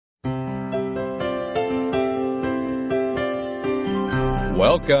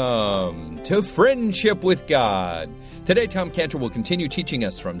Welcome to Friendship with God. Today, Tom Cantor will continue teaching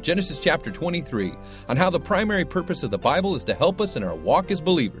us from Genesis chapter 23 on how the primary purpose of the Bible is to help us in our walk as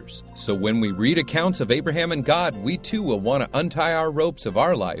believers. So when we read accounts of Abraham and God, we too will want to untie our ropes of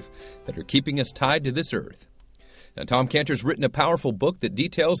our life that are keeping us tied to this earth. Now, Tom Cantor's written a powerful book that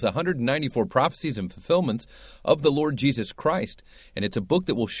details the 194 prophecies and fulfillments of the Lord Jesus Christ, and it's a book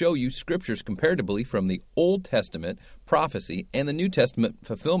that will show you scriptures comparatively from the Old Testament prophecy and the New Testament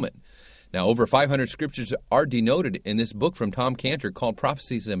fulfillment. Now, over 500 scriptures are denoted in this book from Tom Cantor called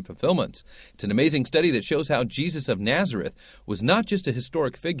Prophecies and Fulfillments. It's an amazing study that shows how Jesus of Nazareth was not just a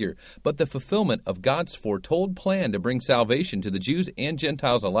historic figure, but the fulfillment of God's foretold plan to bring salvation to the Jews and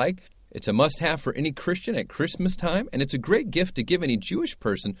Gentiles alike. It's a must-have for any Christian at Christmas time, and it's a great gift to give any Jewish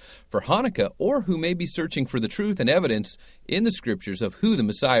person for Hanukkah or who may be searching for the truth and evidence in the Scriptures of who the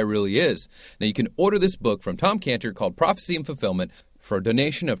Messiah really is. Now, you can order this book from Tom Cantor called Prophecy and Fulfillment for a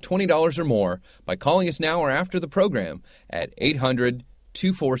donation of $20 or more by calling us now or after the program at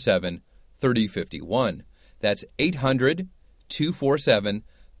 800-247-3051. That's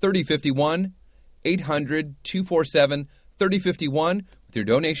 800-247-3051, 800-247-3051. With your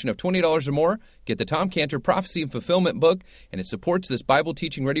donation of $20 or more, get the Tom Cantor Prophecy and Fulfillment book, and it supports this Bible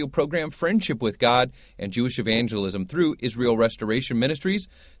teaching radio program, Friendship with God and Jewish Evangelism through Israel Restoration Ministries.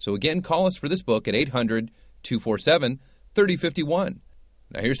 So again, call us for this book at 800-247-3051.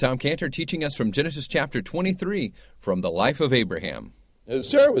 Now here's Tom Cantor teaching us from Genesis chapter 23 from the life of Abraham.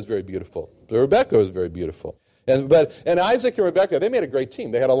 Sarah was very beautiful. Rebekah was very beautiful. And Isaac and Rebekah, they made a great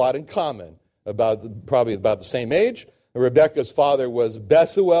team. They had a lot in common, probably about the same age. Rebekah's father was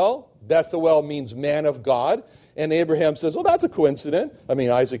Bethuel. Bethuel means man of God. And Abraham says, well, that's a coincidence.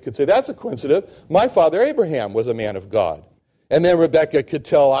 Isaac could say, that's a coincidence. My father Abraham was a man of God. And then Rebekah could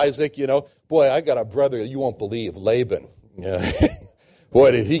tell Isaac, boy, I got a brother you won't believe, Laban.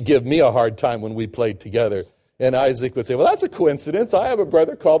 Boy, did he give me a hard time when we played together. And Isaac would say, well, that's a coincidence. I have a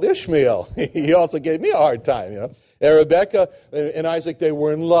brother called Ishmael. He also gave me a hard time, And Rebekah and Isaac, they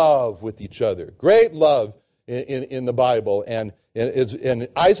were in love with each other. Great love in the Bible. And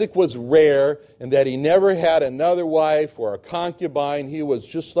Isaac was rare in that he never had another wife or a concubine. He was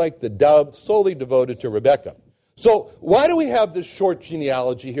just like the dove, solely devoted to Rebekah. So why do we have this short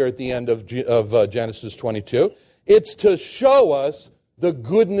genealogy here at the end of Genesis 22? It's to show us the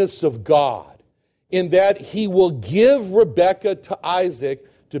goodness of God, in that he will give Rebekah to Isaac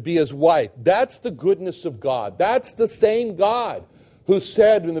to be his wife. That's the goodness of God. That's the same God who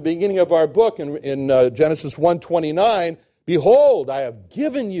said in the beginning of our book in Genesis 1:29, behold, I have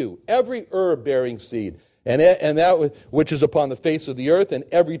given you every herb bearing seed, and that which is upon the face of the earth, and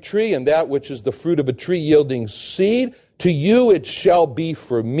every tree, and that which is the fruit of a tree yielding seed. To you it shall be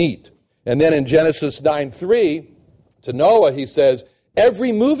for meat. And then in Genesis 9:3, to Noah he says,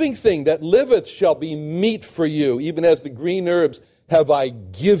 every moving thing that liveth shall be meat for you, even as the green herbs have I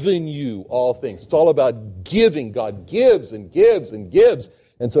given you all things. It's all about giving. God gives and gives and gives.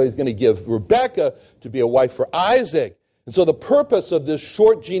 And so he's going to give Rebekah to be a wife for Isaac. And so the purpose of this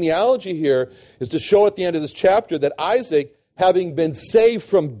short genealogy here is to show at the end of this chapter that Isaac, having been saved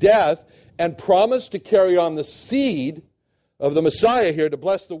from death and promised to carry on the seed of the Messiah here to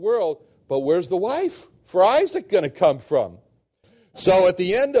bless the world, but where's the wife for Isaac going to come from? So at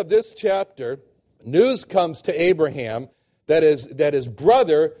the end of this chapter, news comes to Abraham that his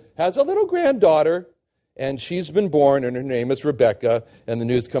brother has a little granddaughter, and she's been born, and her name is Rebekah, and the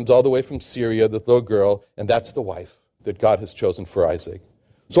news comes all the way from Syria, the little girl, and that's the wife that God has chosen for Isaac.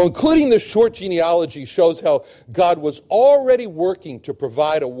 So including this short genealogy shows how God was already working to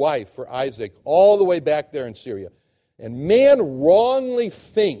provide a wife for Isaac all the way back there in Syria. And man wrongly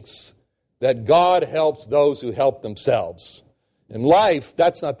thinks that God helps those who help themselves. In life,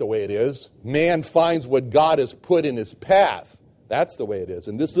 that's not the way it is. Man finds what God has put in his path. That's the way it is.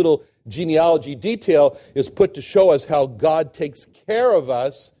 And this little genealogy detail is put to show us how God takes care of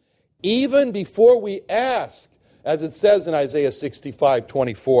us even before we ask. As it says in Isaiah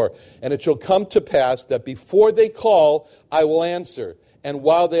 65:24, and it shall come to pass that before they call, I will answer. And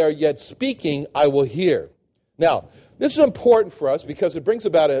while they are yet speaking, I will hear. Now, this is important for us because it brings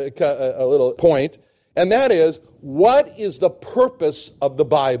about a little point, and that is, what is the purpose of the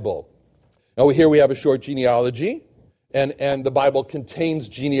Bible? Now, here we have a short genealogy, and the Bible contains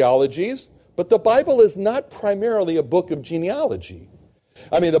genealogies, but the Bible is not primarily a book of genealogy.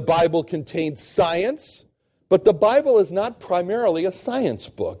 The Bible contains science, but the Bible is not primarily a science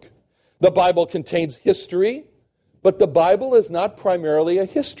book. The Bible contains history, but the Bible is not primarily a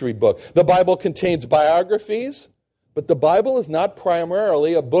history book. The Bible contains biographies, but the Bible is not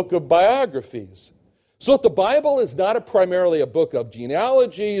primarily a book of biographies. So if the Bible is not primarily a book of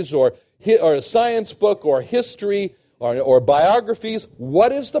genealogies or a science book or history or biographies,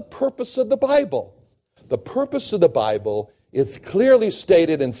 what is the purpose of the Bible? The purpose of the Bible is clearly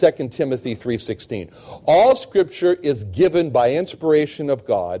stated in 2 Timothy 3:16. All Scripture is given by inspiration of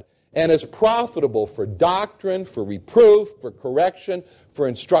God and is profitable for doctrine, for reproof, for correction, for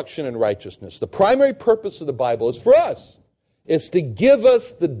instruction in righteousness. The primary purpose of the Bible is for us. It's to give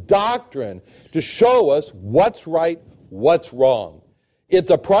us the doctrine, to show us what's right, what's wrong.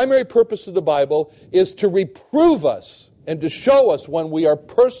 The primary purpose of the Bible is to reprove us and to show us when we are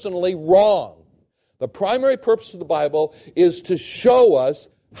personally wrong. The primary purpose of the Bible is to show us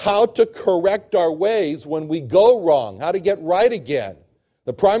how to correct our ways when we go wrong, how to get right again.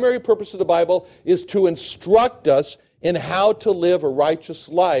 The primary purpose of the Bible is to instruct us in how to live a righteous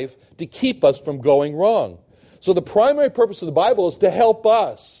life to keep us from going wrong. So the primary purpose of the Bible is to help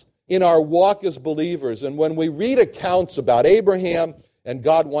us in our walk as believers. And when we read accounts about Abraham and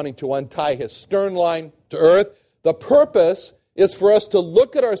God wanting to untie his stern line to earth, the purpose is for us to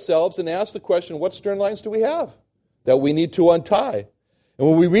look at ourselves and ask the question, what stern lines do we have that we need to untie? And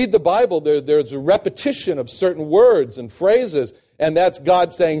when we read the Bible, there's a repetition of certain words and phrases, and that's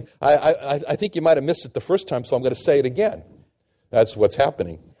God saying, I think you might have missed it the first time, so I'm going to say it again. That's what's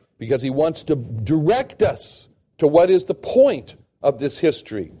happening, because he wants to direct us to what is the point of this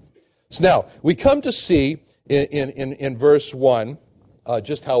history. So now, we come to see in verse 1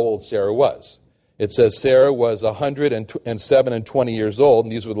 just how old Sarah was. It says Sarah was 107 and 20 years old,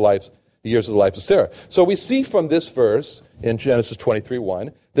 and these were the years of the life of Sarah. So we see from this verse in Genesis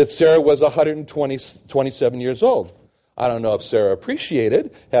 23:1 that Sarah was 127 years old. I don't know if Sarah appreciated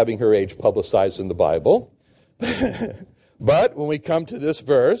having her age publicized in the Bible, but when we come to this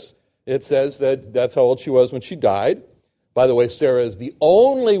verse, it says that that's how old she was when she died. By the way, Sarah is the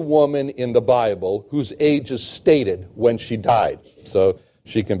only woman in the Bible whose age is stated when she died. So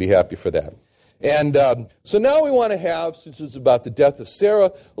she can be happy for that. And so now we want to have, since it's about the death of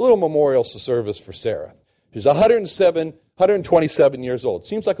Sarah, a little memorial service for Sarah. She's 127 years old.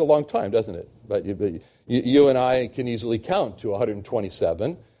 Seems like a long time, doesn't it? But you and I can easily count to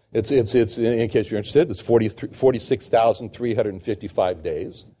 127. It's in case you're interested, it's 46,355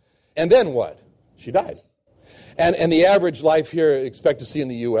 days. And then what? She died. And the average life here expectancy in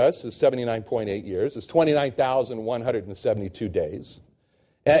the U.S. is 79.8 years. It's 29,172 days.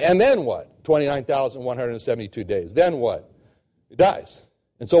 And then what? 29,172 days. Then what? He dies.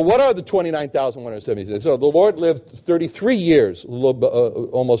 And so what are the 29,172 days? So the Lord lived 33 years,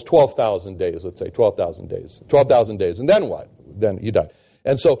 almost 12,000 days, let's say, 12,000 days. 12,000 days. And then what? Then he died.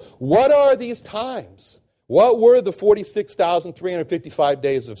 And so what are these times? What were the 46,355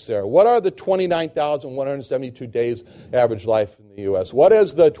 days of Sarah? What are the 29,172 days average life in the U.S.? What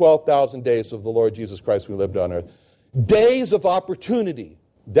is the 12,000 days of the Lord Jesus Christ we lived on earth? Days of opportunity.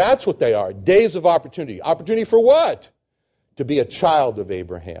 That's what they are. Days of opportunity. Opportunity for what? To be a child of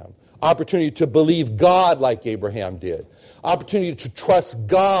Abraham. Opportunity to believe God like Abraham did. Opportunity to trust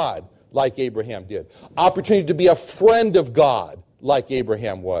God like Abraham did. Opportunity to be a friend of God like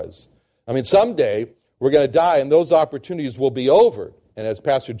Abraham was. I mean, someday we're going to die and those opportunities will be over. And as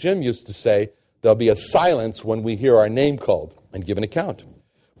Pastor Jim used to say, there'll be a silence when we hear our name called and give an account.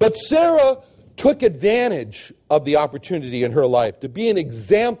 But Sarah took advantage of the opportunity in her life to be an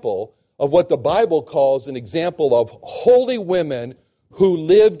example of what the Bible calls an example of holy women who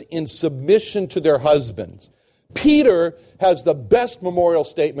lived in submission to their husbands. Peter has the best memorial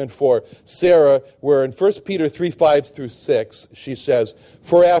statement for Sarah, where in 1 Peter 3:5-6, she says,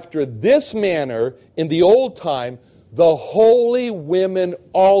 "For after this manner, in the old time, the holy women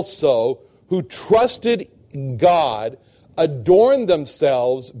also, who trusted in God, adorned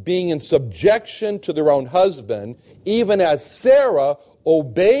themselves, being in subjection to their own husband, even as Sarah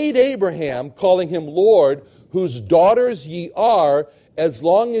obeyed Abraham, calling him Lord, whose daughters ye are, as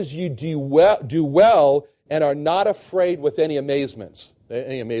long as you do well and are not afraid with any amazements."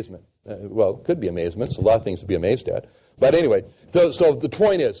 Any amazement. Well, it could be amazements. A lot of things to be amazed at. But anyway, so the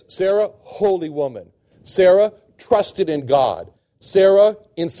point is, Sarah, holy woman. Sarah trusted in God. Sarah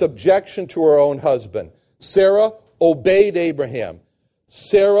in subjection to her own husband. Sarah obeyed Abraham.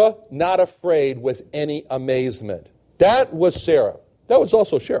 Sarah not afraid with any amazement. That was Sarah. That was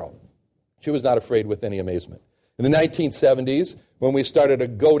also Cheryl. She was not afraid with any amazement. In the 1970s, when we started a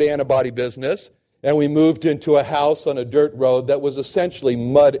goat antibody business, and we moved into a house on a dirt road that was essentially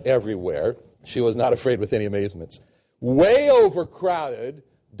mud everywhere, she was not afraid with any amazements. Way overcrowded.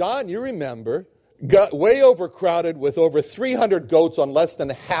 Don, you remember. Got way overcrowded with over 300 goats on less than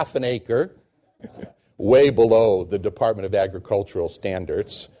half an acre. Way below the Department of Agricultural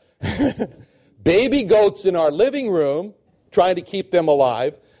standards. baby goats in our living room, trying to keep them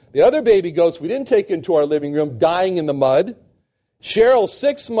alive. The other baby goats we didn't take into our living room, dying in the mud. Cheryl,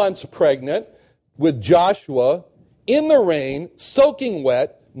 6 months pregnant, with Joshua, in the rain, soaking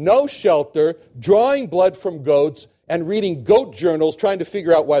wet, no shelter, drawing blood from goats, and reading goat journals, trying to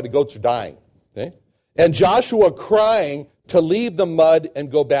figure out why the goats are dying. Okay? And Joshua crying to leave the mud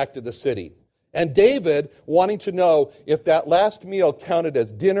and go back to the city. And David wanting to know if that last meal counted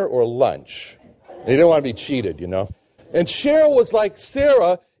as dinner or lunch. And he didn't want to be cheated, you know. And Cheryl was like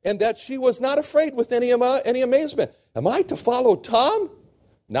Sarah in that she was not afraid with any amazement. Am I to follow Tom?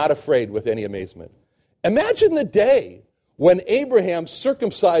 Not afraid with any amazement. Imagine the day when Abraham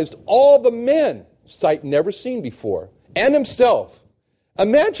circumcised all the men, sight never seen before, and himself.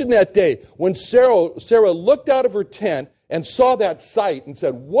 Imagine that day when Sarah looked out of her tent and saw that sight and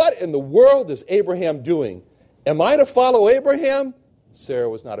said, what in the world is Abraham doing? Am I to follow Abraham? Sarah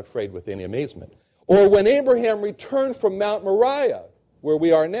was not afraid with any amazement. Or when Abraham returned from Mount Moriah, where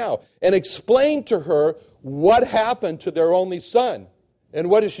we are now, and explained to her what happened to their only son. And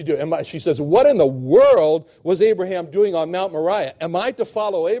what does she do? She says, what in the world was Abraham doing on Mount Moriah? Am I to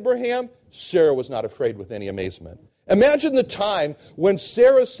follow Abraham? Sarah was not afraid with any amazement. Imagine the time when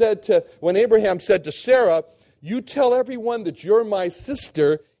Abraham said to Sarah, you tell everyone that you're my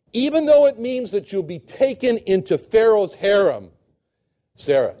sister, even though it means that you'll be taken into Pharaoh's harem.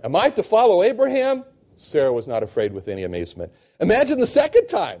 Sarah, am I to follow Abraham? Sarah was not afraid with any amazement. Imagine the second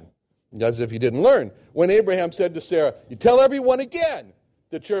time, as if you didn't learn, when Abraham said to Sarah, you tell everyone again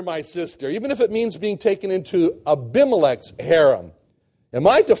that you're my sister, even if it means being taken into Abimelech's harem. Am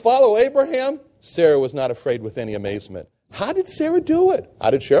I to follow Abraham? Sarah was not afraid with any amazement. How did Sarah do it?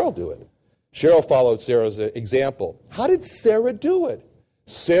 How did Cheryl do it? Cheryl followed Sarah's example. How did Sarah do it?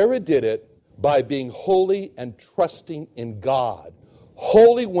 Sarah did it by being holy and trusting in God.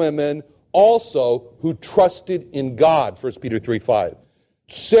 Holy women also who trusted in God, 1 Peter 3:5.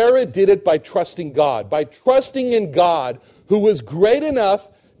 Sarah did it by trusting God, by trusting in God who was great enough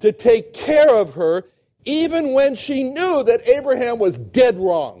to take care of her even when she knew that Abraham was dead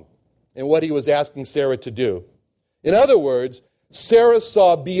wrong in what he was asking Sarah to do. In other words, Sarah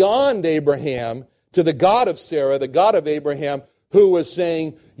saw beyond Abraham to the God of Sarah, the God of Abraham, who was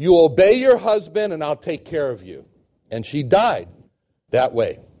saying, you obey your husband and I'll take care of you. And she died that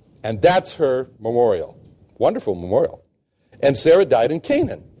way. And that's her memorial. Wonderful memorial. And Sarah died in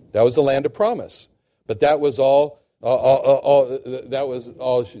Canaan. That was the land of promise. But that was all. But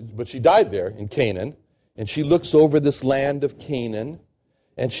she died there in Canaan. And she looks over this land of Canaan,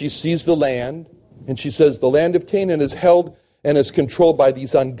 and she sees the land, and she says, the land of Canaan is held and is controlled by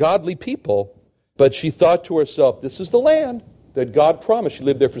these ungodly people. But she thought to herself, this is the land that God promised. She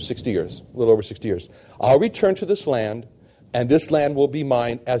lived there for 60 years, a little over 60 years. I'll return to this land, and this land will be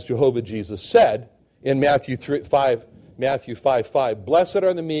mine, as Jehovah Jesus said in Matthew 5:5. Blessed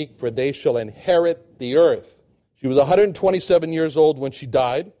are the meek, for they shall inherit the earth. She was 127 years old when she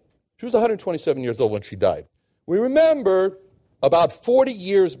died. She was 127 years old when she died. We remember about 40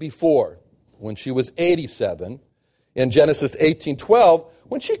 years before, when she was 87, in Genesis 18:12,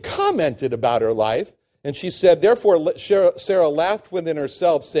 when she commented about her life, and she said, therefore Sarah laughed within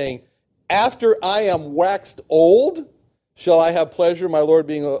herself, saying, after I am waxed old, shall I have pleasure, my Lord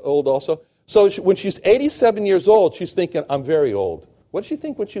being old also? So when she's 87 years old, she's thinking, I'm very old. What did she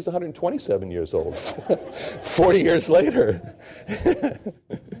think when she was 127 years old? 40 years later.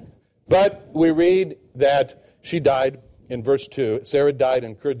 But we read that she died in verse 2. Sarah died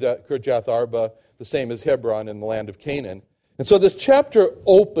in Kirjath Arba, the same as Hebron in the land of Canaan. And so this chapter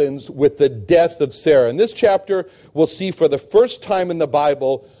opens with the death of Sarah. In this chapter, we'll see for the first time in the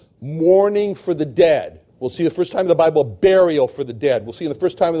Bible, mourning for the dead. We'll see the first time in the Bible, burial for the dead. We'll see in the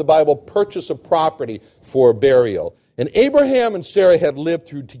first time in the Bible, purchase of property for burial. And Abraham and Sarah had lived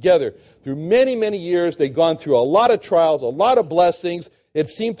together through many, many years. They'd gone through a lot of trials, a lot of blessings. It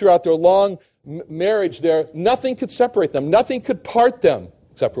seemed throughout their long marriage there, nothing could separate them. Nothing could part them,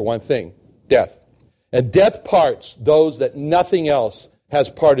 except for one thing, death. And death parts those that nothing else has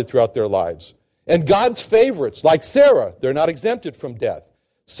parted throughout their lives. And God's favorites, like Sarah, they're not exempted from death.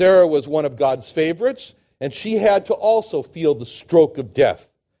 Sarah was one of God's favorites, and she had to also feel the stroke of death.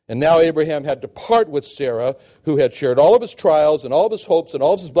 And now Abraham had to part with Sarah, who had shared all of his trials and all of his hopes and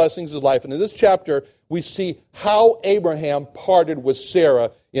all of his blessings of life. And in this chapter, we see how Abraham parted with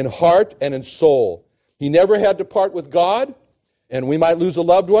Sarah in heart and in soul. He never had to part with God, and we might lose a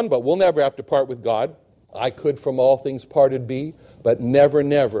loved one, but we'll never have to part with God. I could from all things parted be, but never,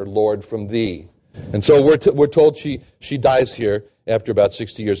 never, Lord, from thee. And so we're told she dies here after about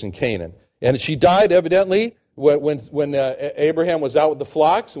 60 years in Canaan. And she died, evidently, when Abraham was out with the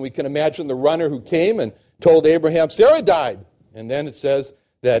flocks, and we can imagine the runner who came and told Abraham, Sarah died. And then it says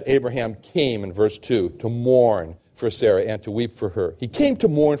that Abraham came in verse 2 to mourn for Sarah and to weep for her. He came to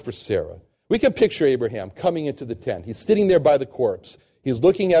mourn for Sarah. We can picture Abraham coming into the tent. He's sitting there by the corpse. He's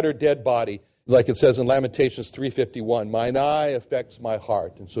looking at her dead body, like it says in Lamentations 3:51, mine eye affects my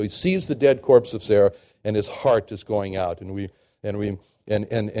heart. And so he sees the dead corpse of Sarah, and his heart is going out. And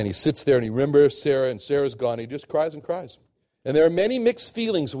he sits there and he remembers Sarah, and Sarah's gone. He just cries and cries. And there are many mixed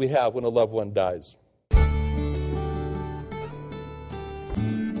feelings we have when a loved one dies.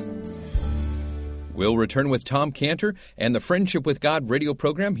 We'll return with Tom Cantor and the Friendship with God radio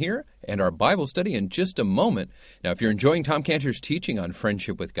program here and our Bible study in just a moment. Now, if you're enjoying Tom Cantor's teaching on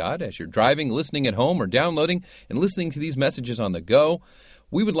friendship with God as you're driving, listening at home, or downloading and listening to these messages on the go,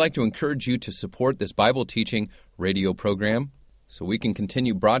 we would like to encourage you to support this Bible teaching radio program so we can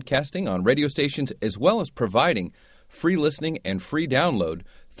continue broadcasting on radio stations as well as providing free listening and free download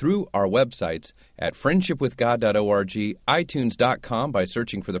through our websites at friendshipwithgod.org, iTunes.com by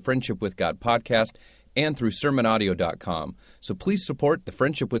searching for the Friendship with God podcast, and through sermonaudio.com. So please support the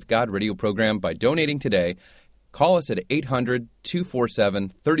Friendship with God radio program by donating today. Call us at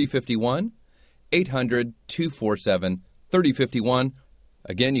 800-247-3051, 800-247-3051.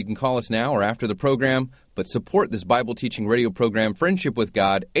 Again, you can call us now or after the program, but support this Bible teaching radio program, Friendship with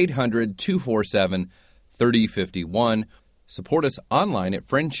God, 800-247-3051. Support us online at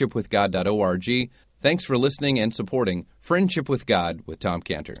friendshipwithgod.org. Thanks for listening and supporting Friendship with God with Tom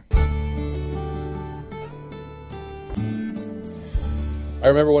Cantor. I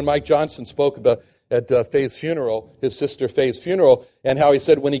remember when Mike Johnson spoke about at Faye's funeral, his sister Faye's funeral, and how he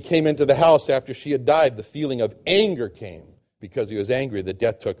said when he came into the house after she had died, the feeling of anger came because he was angry that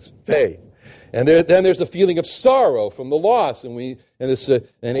death took Faye. And then there's the feeling of sorrow from the loss. And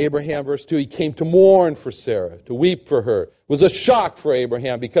Abraham, verse 2, he came to mourn for Sarah, to weep for her. It was a shock for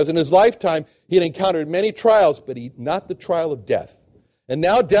Abraham because in his lifetime he had encountered many trials, but not the trial of death. And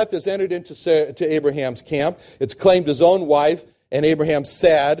now death has entered into Abraham's camp. It's claimed his own wife, and Abraham's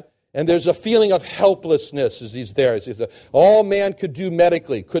sad. And there's a feeling of helplessness as he's there. All man could do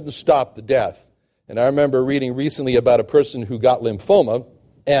medically couldn't stop the death. And I remember reading recently about a person who got lymphoma,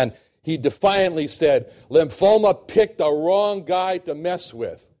 and he defiantly said, lymphoma picked the wrong guy to mess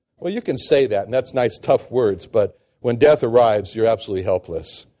with. Well, you can say that, and that's nice, tough words, but when death arrives, you're absolutely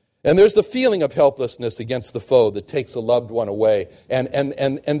helpless. And there's the feeling of helplessness against the foe that takes a loved one away. And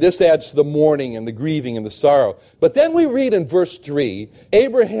this adds to the mourning and the grieving and the sorrow. But then we read in verse 3,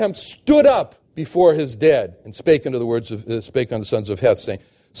 Abraham stood up before his dead and spake unto the sons of Heth, saying.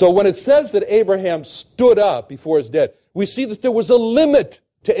 So when it says that Abraham stood up before his dead, we see that there was a limit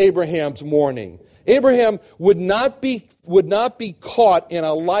to Abraham's mourning. Abraham would not be caught in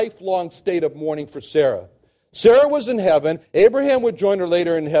a lifelong state of mourning for Sarah. Sarah was in heaven. Abraham would join her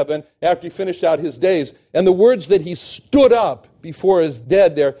later in heaven after he finished out his days. And the words that he stood up before his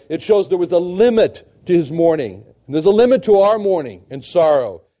dead there, it shows there was a limit to his mourning. And there's a limit to our mourning and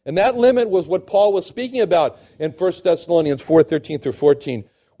sorrow. And that limit was what Paul was speaking about in 1 Thessalonians 4:13 through 14,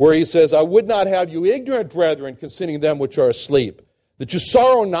 where he says, I would not have you ignorant, brethren, concerning them which are asleep, that you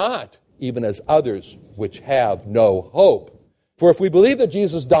sorrow not, even as others which have no hope. For if we believe that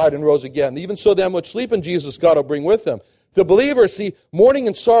Jesus died and rose again, even so them which sleep in Jesus God will bring with them. The believer, see, mourning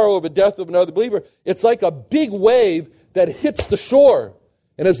and sorrow over the death of another believer, it's like a big wave that hits the shore.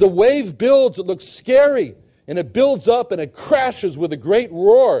 And as the wave builds, it looks scary. And it builds up and it crashes with a great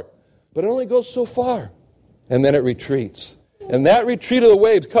roar. But it only goes so far. And then it retreats. And that retreat of the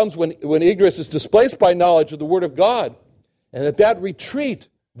waves comes when ignorance is displaced by knowledge of the Word of God. And that retreat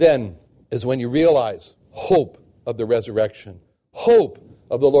then is when you realize hope of the resurrection. Hope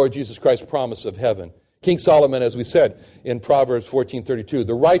of the Lord Jesus Christ's promise of heaven. King Solomon, as we said in Proverbs 14:32,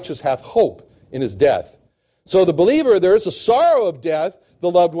 the righteous hath hope in his death. So the believer, there is a sorrow of death,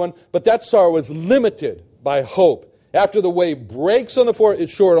 the loved one, but that sorrow is limited by hope. After the wave breaks on the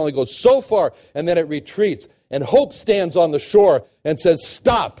shore, it only goes so far, and then it retreats. And hope stands on the shore and says,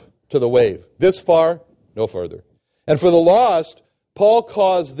 stop to the wave. This far, no further. And for the lost, Paul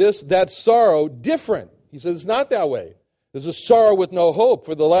calls that sorrow different. He says it's not that way. There's a sorrow with no hope.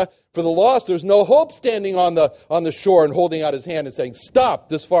 For the lost, there's no hope standing on the shore and holding out his hand and saying, stop,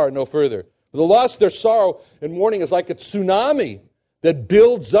 this far, no further. For the lost, their sorrow and mourning is like a tsunami that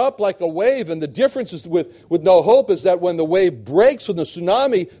builds up like a wave. And the difference is with no hope is that when the wave breaks with the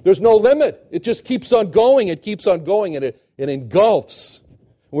tsunami, there's no limit. It just keeps on going. It keeps on going, and it engulfs.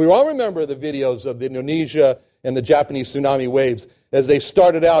 We all remember the videos of the Indonesia and the Japanese tsunami waves as they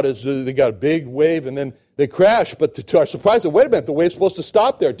started out as they got a big wave and then they crashed. But to our surprise, wait a minute, the wave's supposed to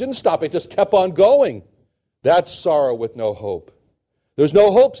stop there. It didn't stop. It just kept on going. That's sorrow with no hope. There's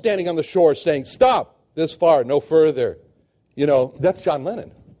no hope standing on the shore saying, stop, this far, no further. You know, that's John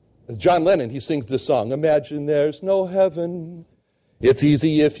Lennon. John Lennon, he sings this song, imagine there's no heaven. It's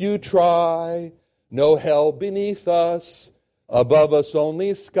easy if you try. No hell beneath us. Above us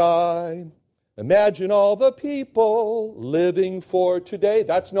only sky. Imagine all the people living for today.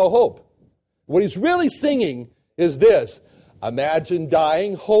 That's no hope. What he's really singing is this. Imagine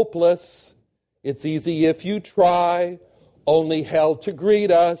dying hopeless. It's easy if you try. Only hell to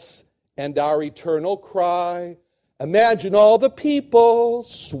greet us and our eternal cry. Imagine all the people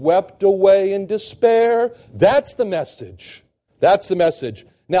swept away in despair. That's the message. That's the message.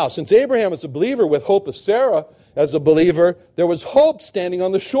 Now, since Abraham is a believer with hope of Sarah as a believer, there was hope standing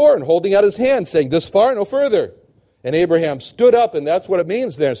on the shore and holding out his hand, saying, this far, no further. And Abraham stood up, and that's what it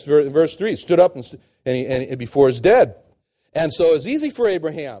means there in verse 3. Stood up and before his dead. And so it was easy for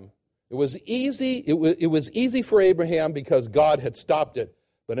Abraham. It was easy for Abraham because God had stopped it.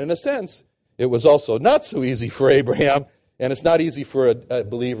 But in a sense, it was also not so easy for Abraham, and it's not easy for a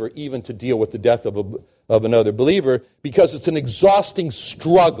believer even to deal with the death of another believer because it's an exhausting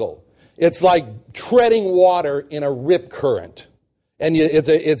struggle. It's like treading water in a rip current. And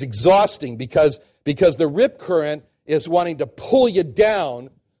it's exhausting because the rip current is wanting to pull you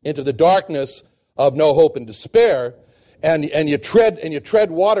down into the darkness of no hope and despair. And you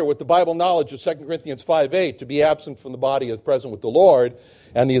tread water with the Bible knowledge of 2 Corinthians 5:8, to be absent from the body is present with the Lord.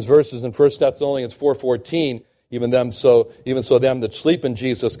 And these verses in 1 Thessalonians 4:14, even so them that sleep in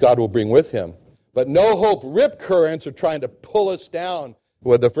Jesus, God will bring with him. But no hope rip currents are trying to pull us down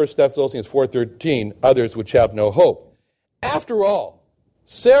with the 1 Thessalonians 4:13, others which have no hope. After all,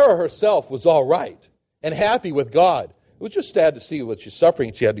 Sarah herself was all right and happy with God. It was just sad to see what she's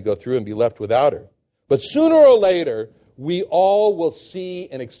suffering she had to go through and be left without her. But sooner or later, we all will see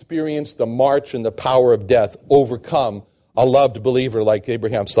and experience the march and the power of death overcome a loved believer like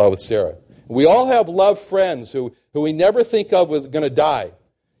Abraham saw with Sarah. We all have loved friends who we never think of was going to die.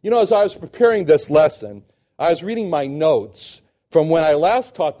 You know, as I was preparing this lesson, I was reading my notes from when I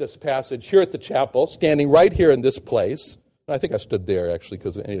last taught this passage here at the chapel, standing right here in this place. I think I stood there, actually,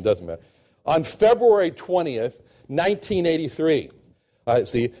 because it doesn't matter. On February 20th, 1983.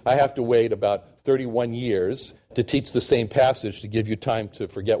 See, I have to wait about 31 years to teach the same passage to give you time to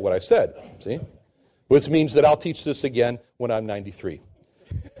forget what I said. See? Which means that I'll teach this again when I'm 93.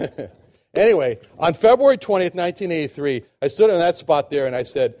 Anyway, on February 20th, 1983, I stood in that spot there and I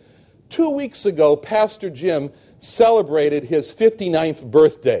said, 2 weeks ago, Pastor Jim celebrated his 59th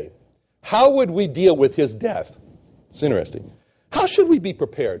birthday. How would we deal with his death? It's interesting. How should we be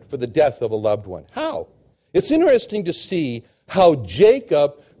prepared for the death of a loved one? How? It's interesting to see how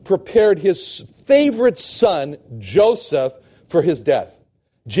Jacob prepared his favorite son, Joseph, for his death.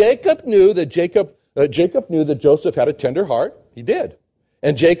 Jacob knew that Joseph had a tender heart. He did.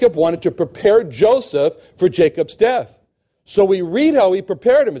 And Jacob wanted to prepare Joseph for Jacob's death. So we read how he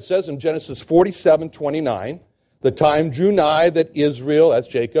prepared him. It says in Genesis 47:29, the time drew nigh that Israel, that's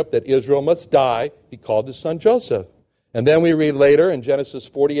Jacob, that Israel must die. He called his son Joseph. And then we read later in Genesis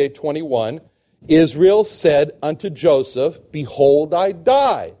 48:21, Israel said unto Joseph, behold, I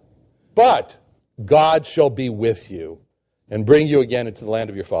die, but God shall be with you and bring you again into the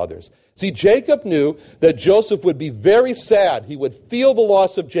land of your fathers. See, Jacob knew that Joseph would be very sad. He would feel the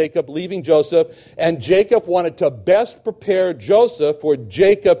loss of Jacob leaving Joseph, and Jacob wanted to best prepare Joseph for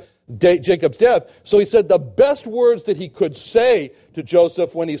Jacob's death. So he said the best words that he could say to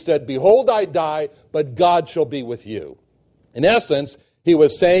Joseph when he said, behold, I die, but God shall be with you. In essence, he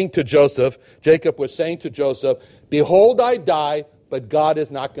was saying to Joseph, Jacob was saying to Joseph, behold, I die, but God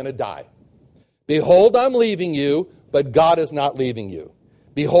is not going to die. Behold, I'm leaving you, but God is not leaving you.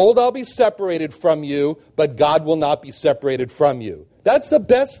 Behold, I'll be separated from you, but God will not be separated from you. That's the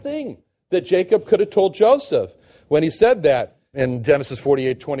best thing that Jacob could have told Joseph when he said that in Genesis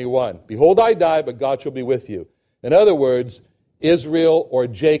 48:21. Behold, I die, but God shall be with you. In other words, Israel or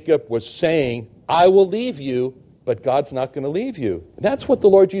Jacob was saying, I will leave you, but God's not going to leave you. And that's what the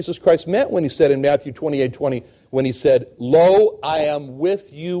Lord Jesus Christ meant when he said in Matthew 28:20, when he said, lo, I am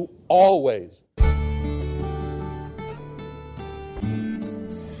with you always.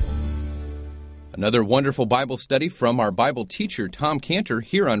 Another wonderful Bible study from our Bible teacher, Tom Cantor,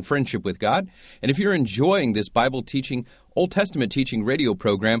 here on Friendship with God. And if you're enjoying this Bible teaching, Old Testament teaching radio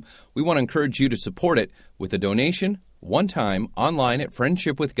program, we want to encourage you to support it with a donation, one time, online at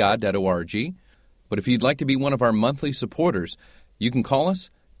friendshipwithgod.org. But if you'd like to be one of our monthly supporters, you can call us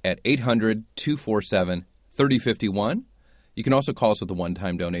at 800-247-3051. You can also call us with a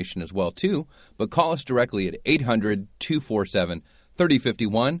one-time donation as well, too. But call us directly at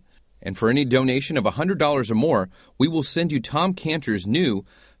 800-247-3051. And for any donation of $100 or more, we will send you Tom Cantor's new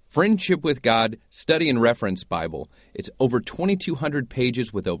Friendship with God Study and Reference Bible. It's over 2,200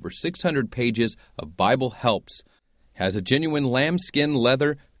 pages with over 600 pages of Bible helps. Has a genuine lambskin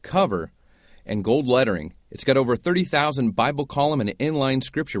leather cover and gold lettering. It's got over 30,000 Bible column and inline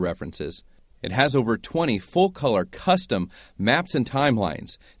scripture references. It has over 20 full-color custom maps and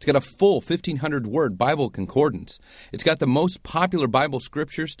timelines. It's got a full 1,500-word Bible concordance. It's got the most popular Bible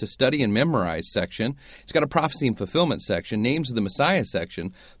scriptures to study and memorize section. It's got a prophecy and fulfillment section, names of the Messiah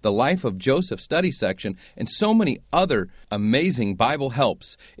section, the life of Joseph study section, and so many other amazing Bible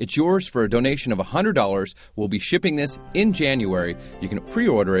helps. It's yours for a donation of $100. We'll be shipping this in January. You can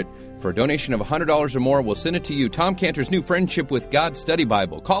pre-order it. For a donation of $100 or more, we'll send it to you. Tom Cantor's new Friendship with God Study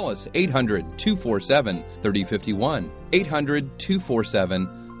Bible. Call us 800-247-3051.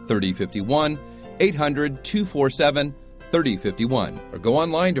 800-247-3051. 800-247-3051. Or go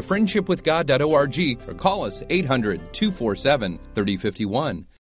online to friendshipwithgod.org or call us 800-247-3051.